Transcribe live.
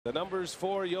The numbers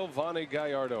for Yovani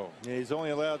Gallardo. Yeah, he's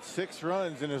only allowed 6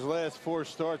 runs in his last 4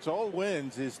 starts, all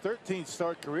wins. His 13th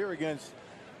start career against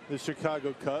the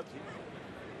Chicago Cubs.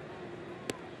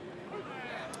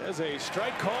 There's a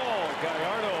strike call.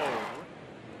 Gallardo.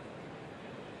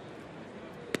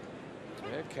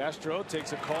 And Castro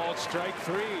takes a called strike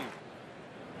 3.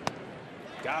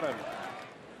 Got him.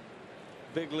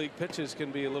 Big league pitches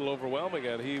can be a little overwhelming,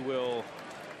 and he will.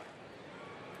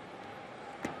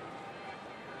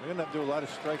 They're going to have to do a lot of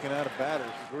striking out of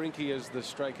batters. Greinke is the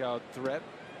strikeout threat.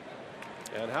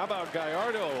 And how about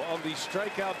Gallardo on the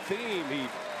strikeout theme? He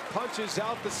punches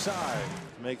out the side.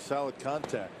 Make solid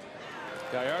contact.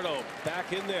 Gallardo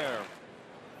back in there.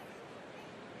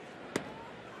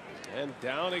 And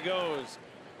down he goes.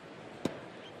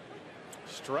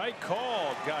 Strike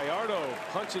called. Gallardo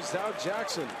punches out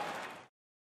Jackson.